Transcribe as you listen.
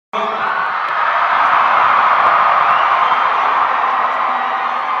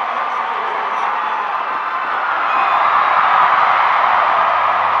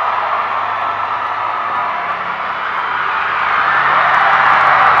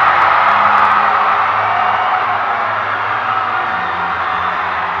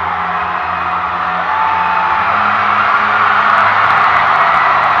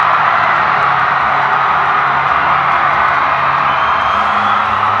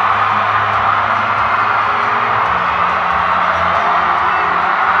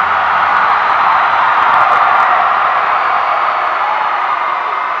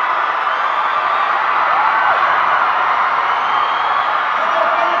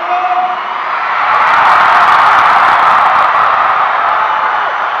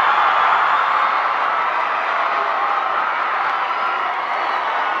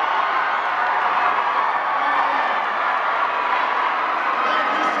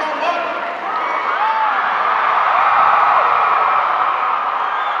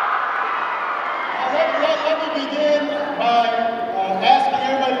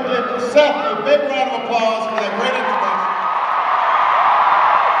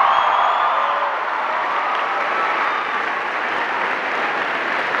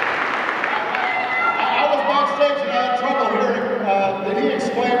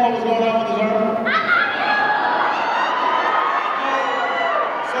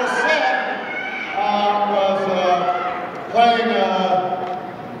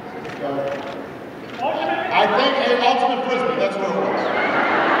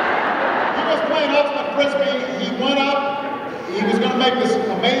Frisbee, he went up, he was going to make this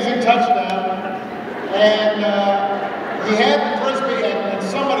amazing touchdown, and he had the Frisbee, and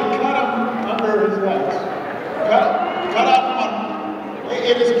somebody cut him under his legs. Cut out from under.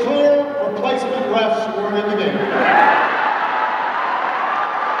 It is clear replacement refs were in the game.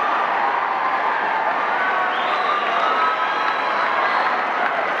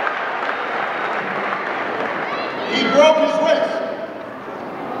 He broke his wrist.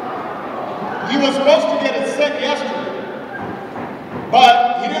 He was supposed to get it set yesterday,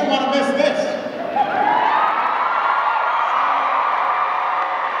 but he didn't want to miss this.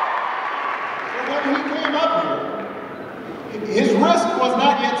 So when he came up here, his wrist was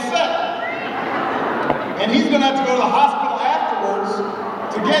not yet set. And he's going to have to go to the hospital afterwards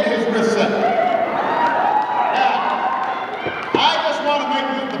to get his wrist set. Now, I just want to make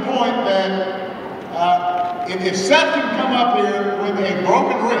the point that if Seth can come up here with a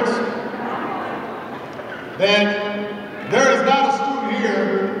broken wrist, then there is not a student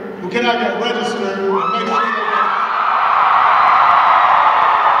here who cannot get registered and make sure that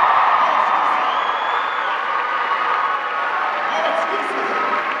no excuses.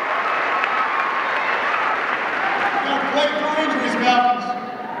 You gotta play through injuries, Falcons.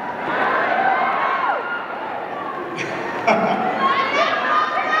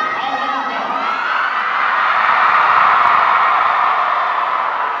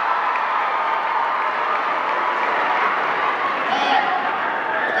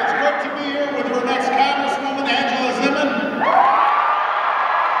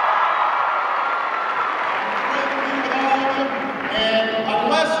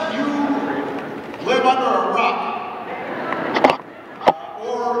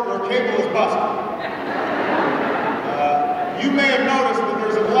 You may have noticed that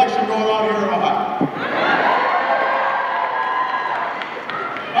there's an election going on here in Ohio.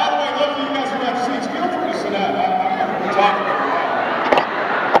 By the way, those of you guys who have seats, feel free to sit down. I'm talking about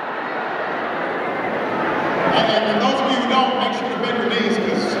it. And those of you who don't, make sure to bend your knees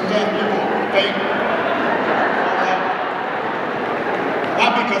because sometimes people faint.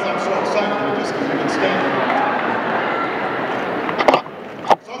 Not because I'm so excited, but just because we've been standing.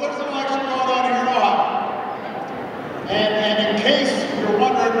 So there's an election going on here in Ohio. And in case you're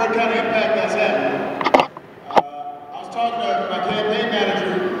wondering what kind of impact that's having, I was talking to my campaign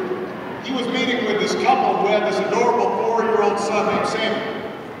manager. He was meeting with this couple who had this adorable 4-year-old son named Sammy.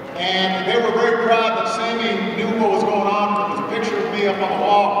 And they were very proud that Sammy knew what was going on. There was a picture of me up on the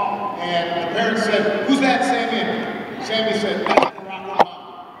wall. And the parents said, "Who's that, Sammy?" And Sammy said, "That's Barack Obama."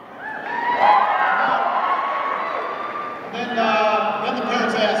 And then the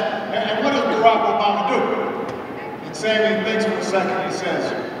parents asked, "And what does Barack Obama do?" Sammy thinks for a second, he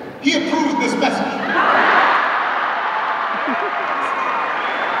says, "He approves this message."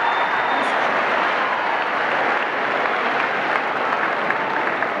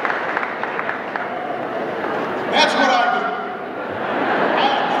 That's what I do. I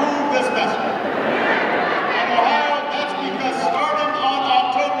approve this message. In Ohio, that's because starting on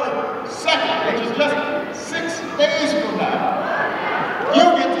October 2nd, which is just 6 days from now, you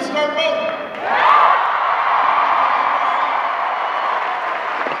get to start voting.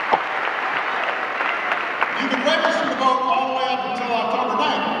 You can register to vote all the way up until October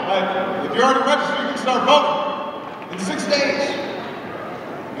 9th, but if you're already registered, you can start voting in 6 days.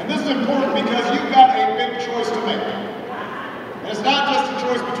 And this is important because you've got a big choice to make. And it's not just a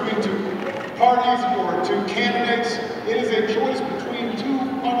choice between two parties or two candidates, it is a choice between two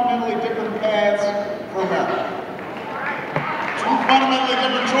fundamentally different paths for America. Two fundamentally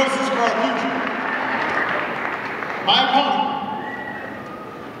different choices for our future. My opponent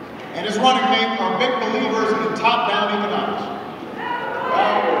and his running mate are big believers in top-down economics.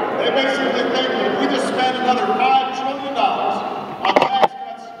 They basically think that if we just spend another $5 trillion on tax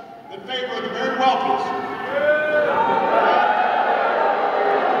cuts that favor the very wealthiest,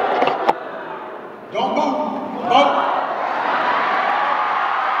 don't move, vote.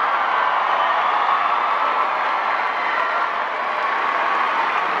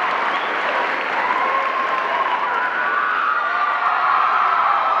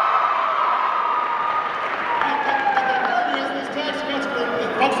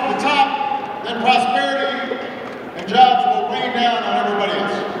 Prosperity and jobs will rain down on everybody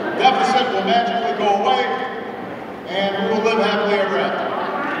else. Deficit will magically go away, and we will live happily ever after.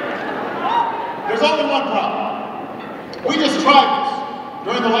 There's only one problem. We just tried this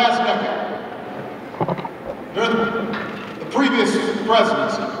during the last decade, during the previous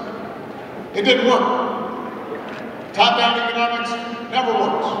presidency. It didn't work. Top-down economics never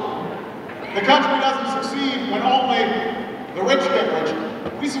works. The country doesn't succeed when only The rich get richer.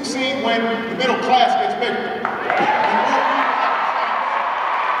 We succeed when the middle class gets bigger.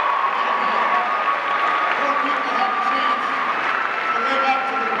 More people have a chance to live up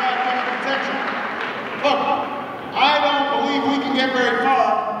to their academic potential. Look, I don't believe we can get very far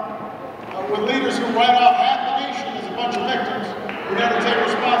with leaders who write off half the nation as a bunch of victims who never take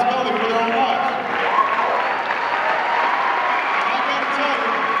responsibility for their own lives. And I've got to tell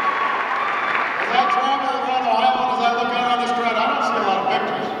you, as I travel around Ohio and as I look out on this crowd, I don't see a lot of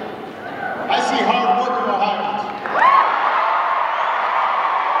victims. I see hard-working Ohioans.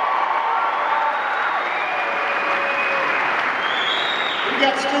 We've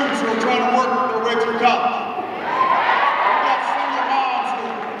got students who are trying to work their way through college. We've got single moms who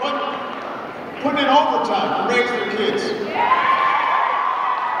are putting in overtime to raise their kids.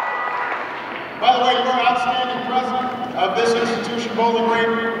 By the way, you're an outstanding president of this institution, Bowling Green.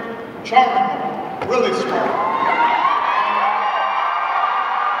 Charming, really smart.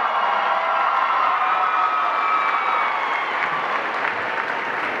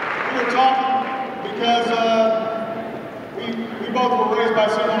 We were talking because we both were raised by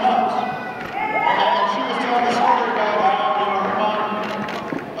single moms. And she was telling a story about how her mom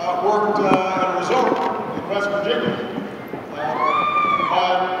worked at a resort in West Virginia.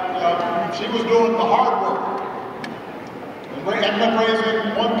 But she was doing the hard work. And we ended up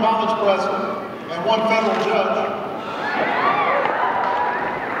raising one college president and one federal judge.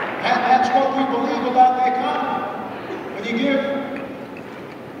 That's what we believe about the economy. When you give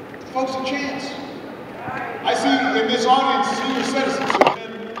folks a chance. I see in this audience senior citizens who've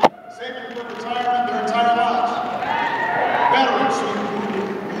been saving for retirement their entire lives. Veterans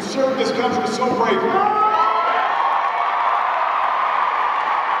who served this country so bravely.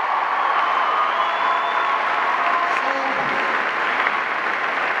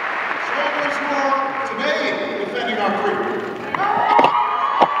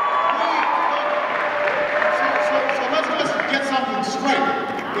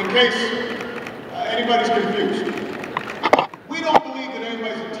 In case anybody's confused. We don't believe that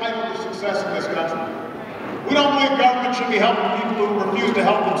anybody's entitled to success in this country. We don't believe government should be helping people who refuse to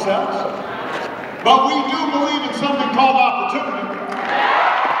help themselves. But we do believe in something called opportunity. We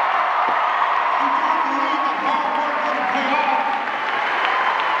do believe that hard work will pay off.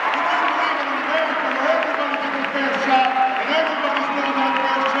 We do believe in an America where everybody gets a fair shot and everybody's doing their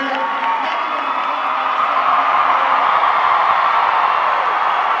fair share.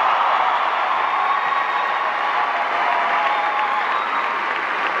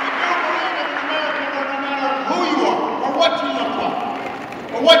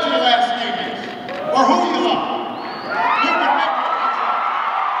 What your last name is, or who you love. You can make it.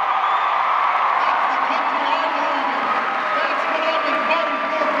 That's the country I believe in. That's what I've been fighting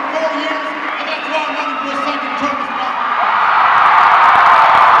for 4 years, and that's why I'm running for a second term as president.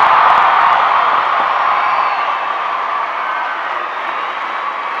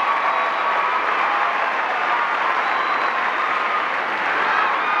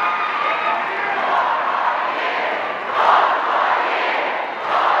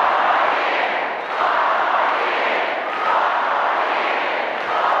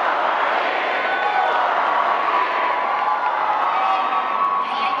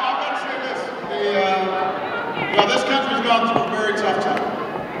 This country's gone through a very tough time.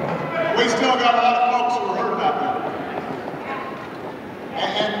 We still got a lot of folks who are hurt out there.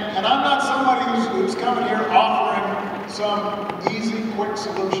 And I'm not somebody who's coming here offering some easy, quick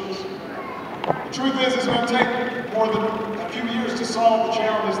solutions. The truth is, it's going to take more than a few years to solve the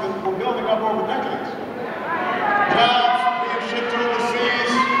challenges that we're building up over decades. Jobs being shipped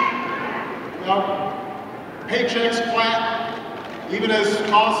overseas, paychecks flat, even as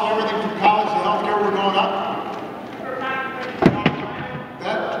costs and everything from college to healthcare were going up.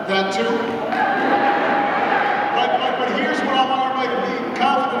 That too. But here's what I want everybody to be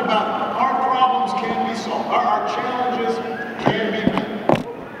confident about. Our problems can be solved. Our challenges can be met.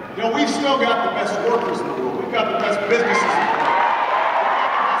 We've still got the best workers in the world. We've got the best businesses in the world. We've got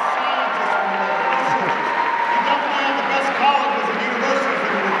the best scientists in the world. We definitely have the best colleges and universities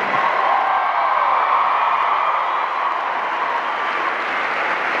in the world.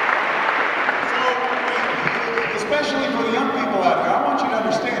 So, especially for the young people out there, I want you to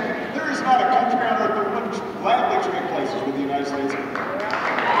understand, there is not a country on earth that wouldn't gladly trade places with the United States. We've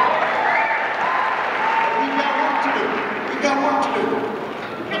got work to do. We've got work to do.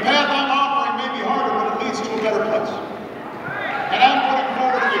 The path I'm offering may be harder, but it leads to a better place. And I'm putting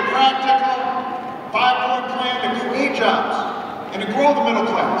forward a practical, 5-point plan to create jobs and to grow the middle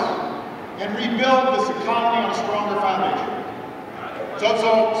class and rebuild this economy on a stronger foundation. So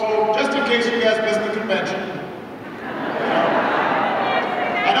just in case you guys missed the convention,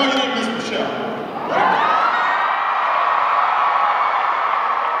 know you didn't miss Michelle.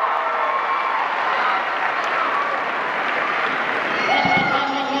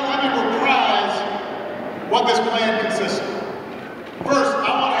 Let me reprise what this plan consists of. First,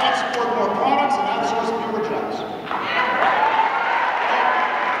 I want to export more products and outsource fewer jobs.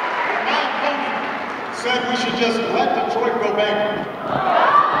 My opponent said we should just let Detroit go bankrupt.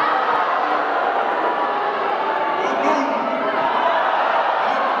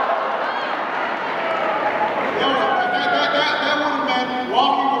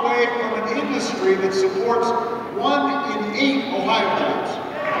 That supports 1 in 8 Ohio jobs.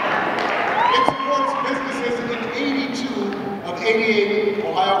 It supports businesses in 82 of 88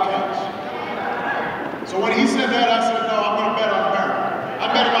 Ohio counties. So when he said that, I said, no, I'm going to bet on America.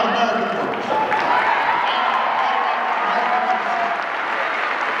 I'm betting on American workers.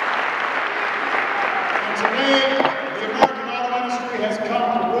 And today, the American auto industry has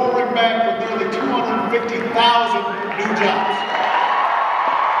come roaring back with nearly 250,000 new jobs.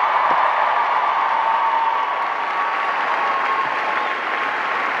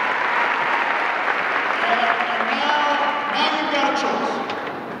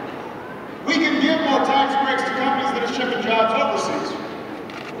 Overseas.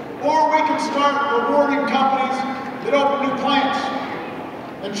 Or we can start rewarding companies that open new plants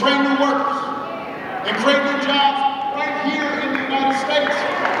and train new workers and create new jobs right here in the United States.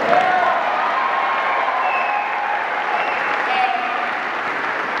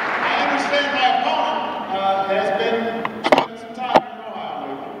 I understand my opponent has been spending some time in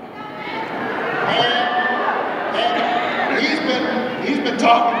Ohio lately. And he's been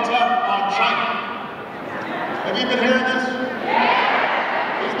talking tough on China. Have you been hearing this?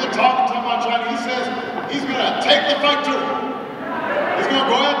 He's been talking to him on China. He says he's going to take the fight to him. He's going to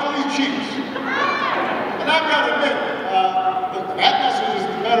go after these chiefs. And I've got to admit, that message is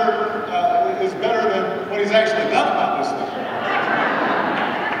better than what he's actually done about this thing.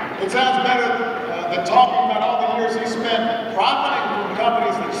 It sounds better than talking about all the years he spent profiting from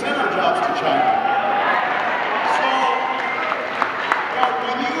companies that send our jobs to China. So,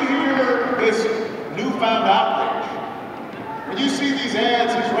 when you hear this newfound outrage, when you see these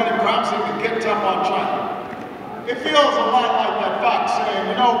ads he's running promising to get tough on China, it feels a lot like that fox saying,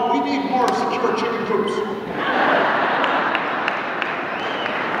 you know, we need more secure chicken coops.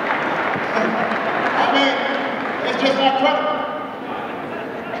 I mean, it's just not credible.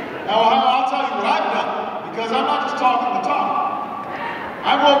 Now, I'll tell you what I've done, because I'm not just talking the talk.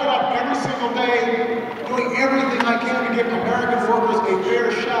 I've woken up every single day doing everything I can to give American workers a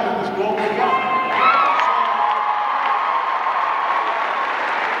fair shot in this global economy.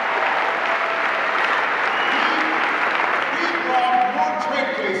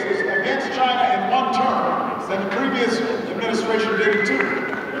 Than the previous administration did in 2.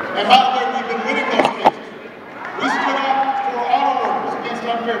 And by the way, we've been winning those cases. We stood up for auto workers against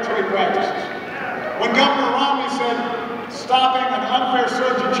unfair trade practices. When Governor Romney said stopping an unfair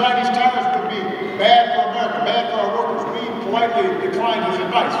surge in Chinese tires would be bad for America, bad for our workers, we politely declined his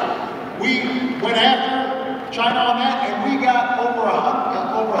advice. We went after China on that, and we got over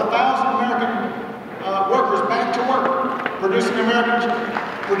 1,000 American workers back to work, producing American tires.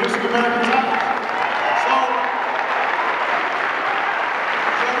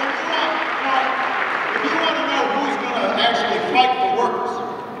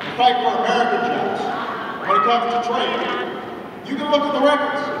 Fight for American jobs when it comes to trade. You can look at the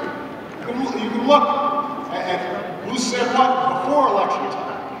records. You can look at who said what before election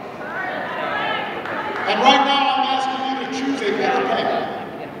time. And right now I'm asking you to choose a better path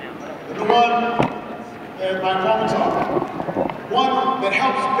than the one that my opponent's offering. One that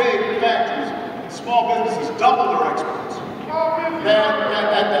helps big factories and small businesses double their exports.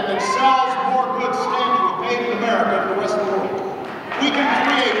 That sells more goods stamped made in America to the rest of the world. We can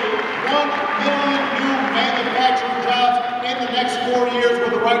create 1 million new manufacturing jobs in the next 4 years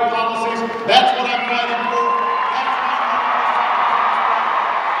with the right policies. That's what I'm fighting for.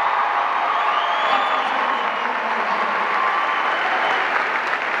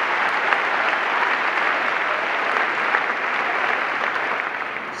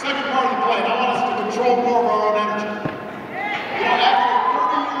 Second part of the plan, I want us to control more of our own energy. You know, after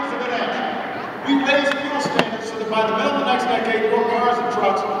 30 years of inaction, we raised fuel standards so that by the middle of the next decade, more cars and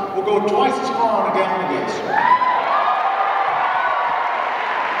trucks will go twice as far on a gallon of gas.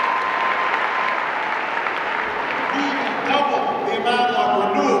 We double the amount of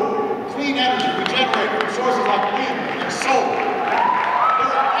renewable, clean energy we generate from sources like wind and solar. There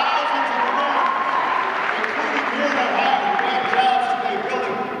are thousands of Americans, including here in Ohio, who have jobs today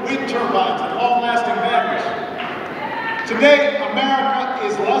building wind turbines and long-lasting batteries. Today, America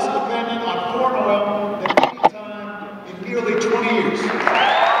is less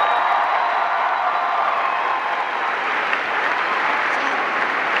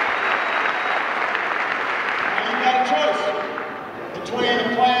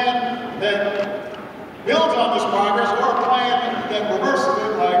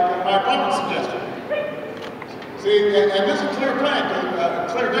See, and this is a clear plan,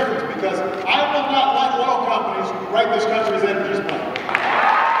 a clear difference, because I will not let oil companies write this country's energy plan.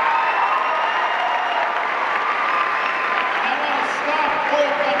 I want to stop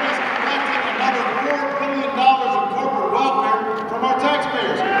oil companies collecting another $4 billion in corporate welfare from our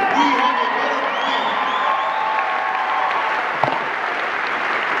taxpayers. We have a better plan.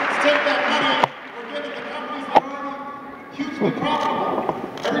 Let's take that money we're giving the companies that are already hugely profitable.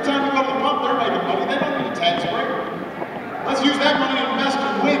 Every time you go to the pump, they're making money. They don't need a tax break. Let's use that money to invest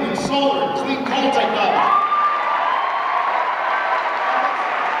in wind and solar and clean coal technology.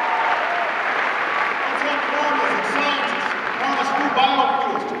 Let's have farmers and scientists harness new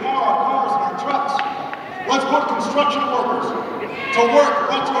biofuels to power our cars and our trucks. Let's put construction workers to work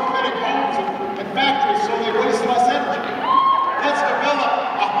retrofitting homes and factories so they waste less energy. Let's develop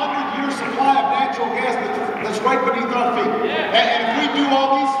a 100-year supply of natural gas that's right beneath our feet. And if we do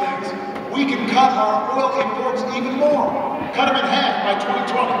all these things, we can cut our oil imports even more. Cut them in half by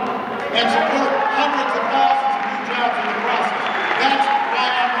 2020 and support hundreds of thousands of new jobs in the process. That's why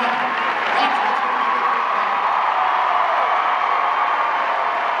I'm running. That's what's going to be.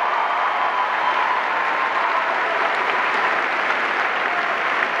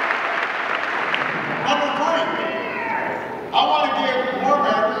 Number 3, I want to give more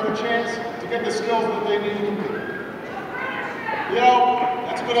Americans a chance to get the skills that they need to compete. You know,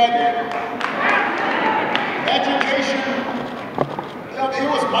 that's a good idea. Education, you know, it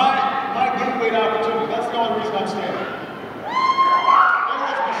was my gateway to opportunity. That's the only reason I'm standing. It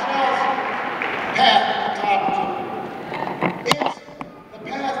was Michelle's path to opportunity. It's the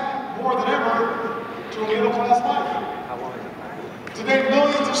path more than ever to a middle-class life. Today,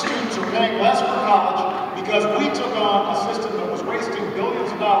 millions of students are paying less for college because we took on a system that was wasting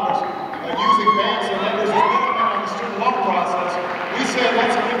billions of dollars using banks and lenders as middlemen on the student loan process. We said,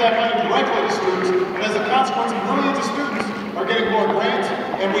 let's give that money directly to students, and as a consequence, millions of students are getting more grants,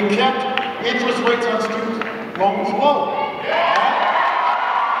 and we kept interest rates on student loans low.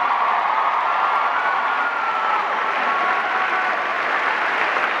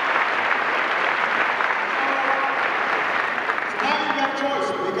 So now you've got a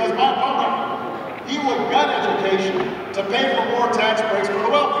choice, because my opponent, he would gut education to pay for more tax breaks for the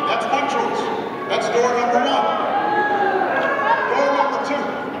wealthy. That's one choice. That's door number 1.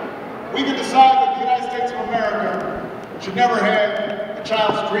 We can decide that the United States of America should never have a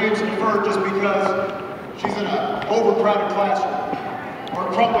child's dreams deferred just because she's in an overcrowded classroom, or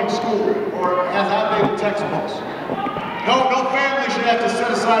a crumbling school, or has outdated textbooks. No family should have to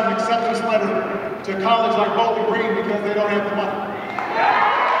set aside an acceptance letter to a college like Bowling Green because they don't have the money.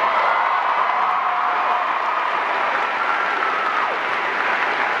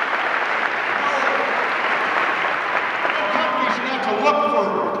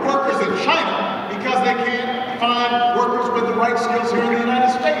 China because they can't find workers with the right skills here in the United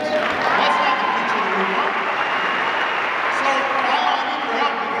States. That's not the future that we want. So I need your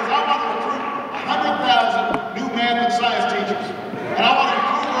help because I want to recruit 100,000 new math and science teachers. And I want to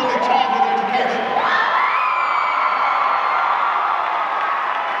improve early childhood education.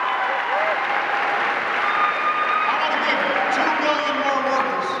 I want to give 2 million more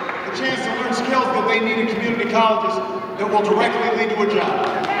workers the chance to learn skills that they need in community colleges that will directly lead to a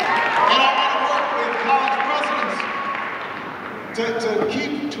job. To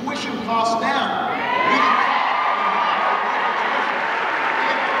keep tuition costs down. We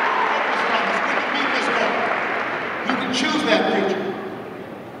can meet this goal. You can choose that future.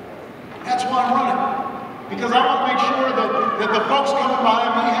 That's why I'm running. Because I want to make sure that the folks coming behind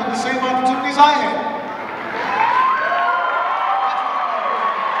me have the same opportunities I had.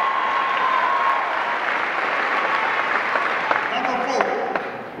 Number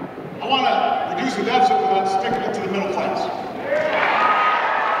 4, I want to reduce the deficit without sticking it to the middle class.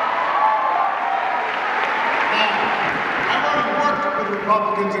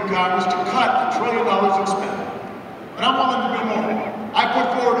 Republicans in Congress to cut $1 trillion in spending. And I'm willing to do more. I put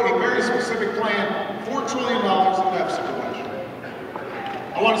forward a very specific plan, $4 trillion in deficit reduction.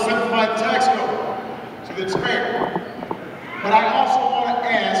 I want to simplify the tax code so that it's fair. But I also want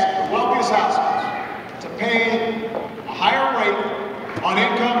to ask the wealthiest households to pay a higher rate on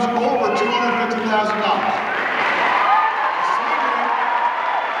incomes over $250,000.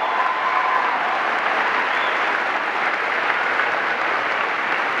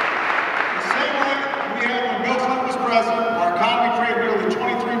 Our economy created nearly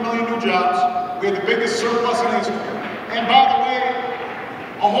 23 million new jobs. We had the biggest surplus in history. And by the way,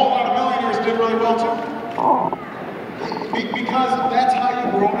 a whole lot of millionaires did really well too. Because that's how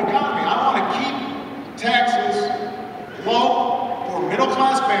you grow an economy. I want to keep taxes low for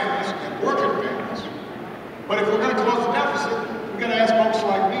middle-class families and working families. But if we're going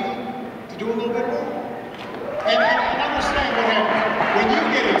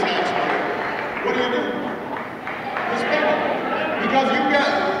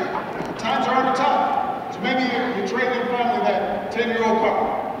Because times are hard to tell. So maybe you trade in finally that 10-year-old car.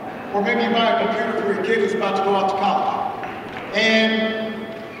 Or maybe you buy a computer for your kid who's about to go out to college. And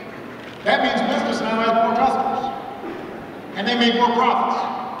that means business now has more customers. And they make more profits,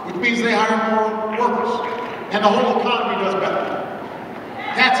 which means they hire more workers. And the whole economy does better.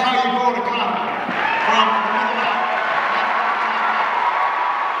 That's how you grow an economy. From the middle out.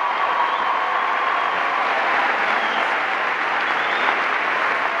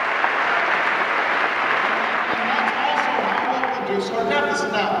 And that's also how we'll reduce our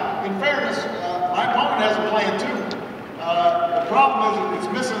deficit. Now, in fairness, my opponent has a plan too. The problem is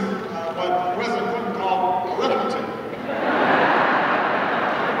it's missing what President Clinton called arithmetic.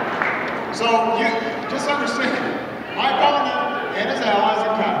 So you just understand, my opponent and his allies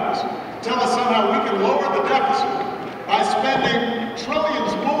in Congress tell us somehow we can lower the deficit by spending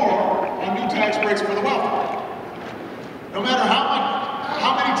trillions more on new tax breaks for the wealthy. No matter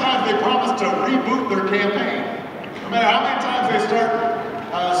how many times they promise to reboot their campaign, no matter how many times they start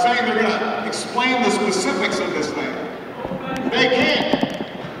saying they're going to explain the specifics of this thing, they can't.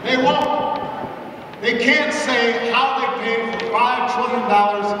 They won't. They can't say how they paid for $5 trillion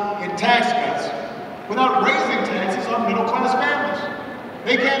in tax cuts without raising taxes on middle-class families.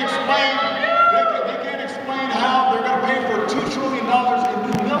 They can't explain. They can't explain how they're going to pay for $2 trillion in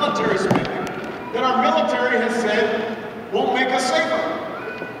new military spending that our military has said won't make us safer.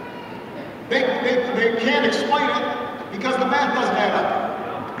 They can't explain it because the math doesn't add up.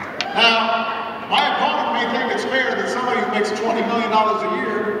 Now, my opponent may think it's fair that somebody who makes $20 million a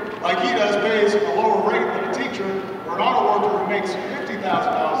year, like he does, pays a lower rate than a teacher or an auto worker who makes $50,000 a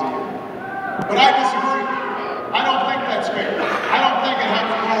year. But I disagree. I don't think that's fair. I don't think it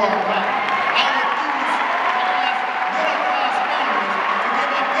helps grow our economy. I refuse to ask middle-class families to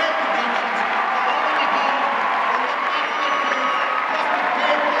give up their deductions for owning a home or looking after their kids just to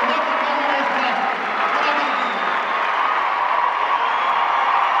pay for another millionaire's taxes. We're not going to do that.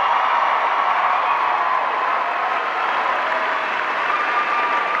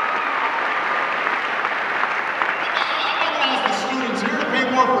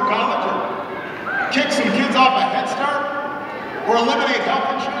 For college, or kick some kids off a Head Start, or eliminate health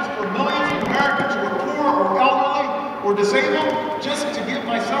insurance for millions of Americans who are poor or elderly or disabled just to give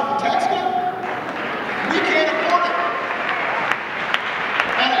myself a tax cut? We can't afford it.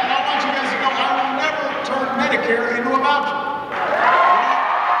 And I want you guys to know I will never turn Medicare into a voucher.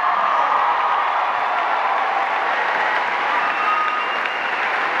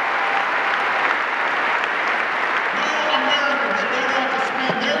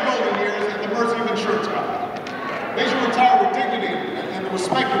 They should retire with dignity and the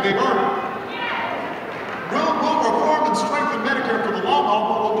respect that they've earned. We'll reform and strengthen Medicare for the long haul,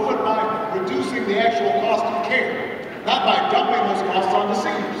 but we'll do it by reducing the actual cost of care, not by dumping those costs on the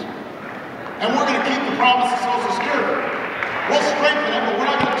seniors. And we're going to keep the promise of Social Security. We'll strengthen it, but we're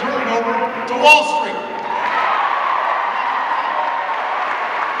not going to turn it over to Wall Street.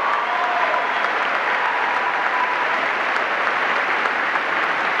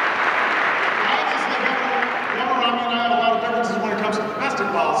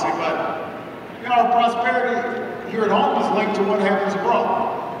 Policy, but our prosperity here at home is linked to what happens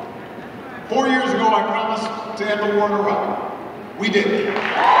abroad. 4 years ago, I promised to end the war in Iraq. We did. I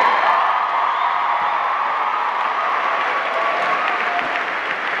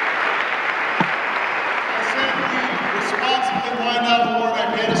said we responsibly wind down the war in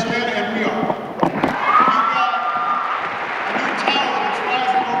Afghanistan, and we are. We've got a new tower that's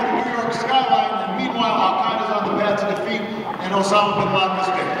rising over the New York skyline, and meanwhile, Al-Qaeda's on the path to defeat and Osama bin Laden's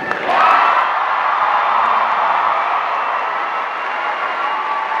dead.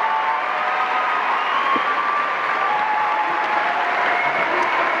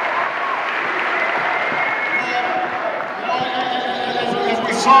 As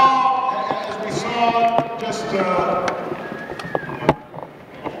we saw just a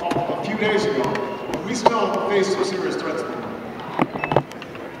few days ago, we still face some serious threats.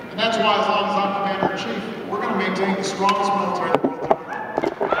 And that's why, as long as I'm Commander-in-Chief, we're going to maintain the strongest military in the world.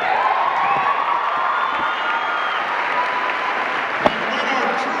 And when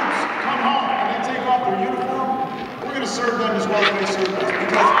our troops come home and they take off their uniform, we're going to serve them as well as they serve us.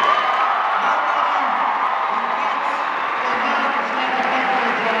 Because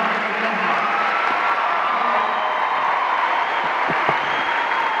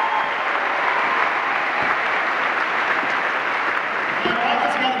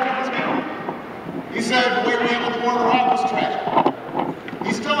he said the way we handled the war in Iraq was tragic.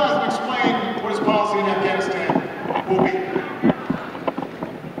 He still hasn't explained what his policy in Afghanistan will be.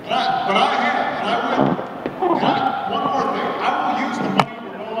 But I have, and I will. And one more thing, I will use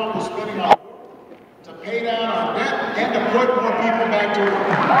put more people back to work.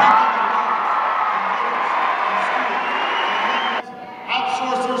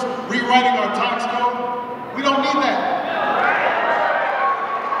 Outsourcers, rewriting our tax code. We don't need that.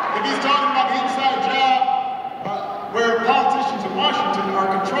 If he's talking about the inside job, where politicians in Washington are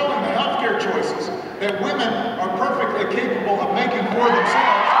controlling the healthcare choices that women are perfectly capable of making for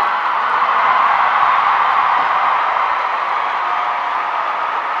themselves,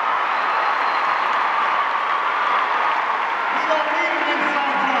 we don't need an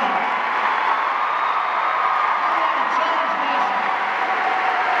inside job. We want to change Washington.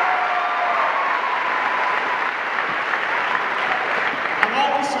 I've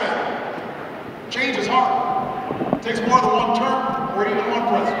always said, change is hard. It takes more than one term or even one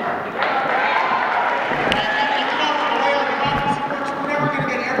president. And you know, the way our democracy works, we're never going to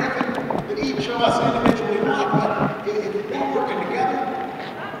get everything that each of us individually want, but if we're working together,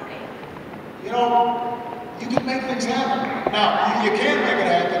 you know, you can make things happen. Now, you can make it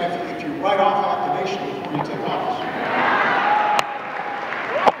happen if you write off half the nation before you take office.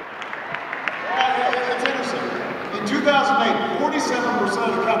 It's interesting. In 2008, 47%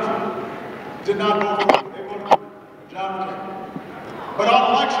 of the country did not vote for him. They voted for John McCain. But on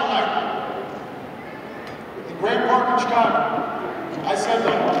election night, in Grand Park in Chicago, I said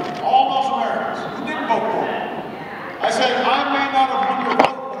to all those Americans who didn't vote for him, I said, I may not have won your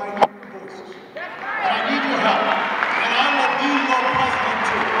vote, but I hear your voices. And I need your help. And I will be your president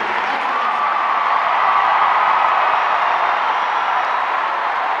too.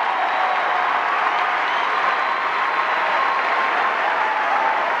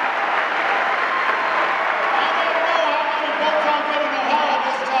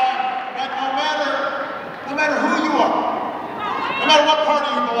 No matter what party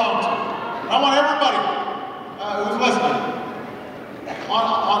you belong to. I want everybody who's listening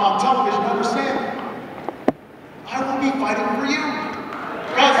on television to understand, I will be fighting for you.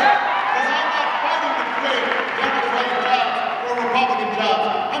 Because I'm not fighting to create Democratic jobs or Republican jobs.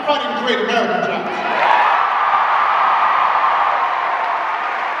 I'm fighting to create American jobs.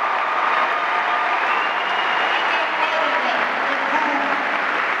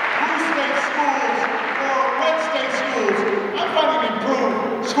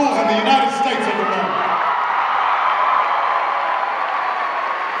 Schools in the United States of America.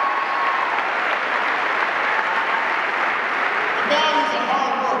 The values of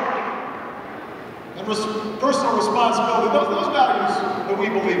hard work and personal responsibility, those values that we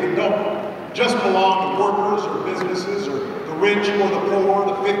believe in don't just belong to workers or businesses or the rich or the poor,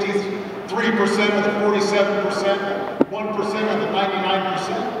 the 53% or the 47%, 1% or the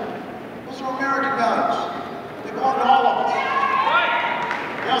 99%. Those are American values. They belong to all of us.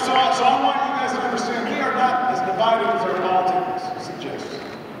 Yeah, so I want you guys to understand, we are not as divided as our politics suggests.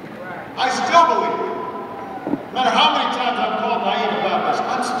 I still believe, no matter how many times I'm called naive about this,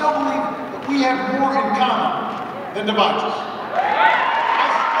 I still believe that we have more in common than divides us.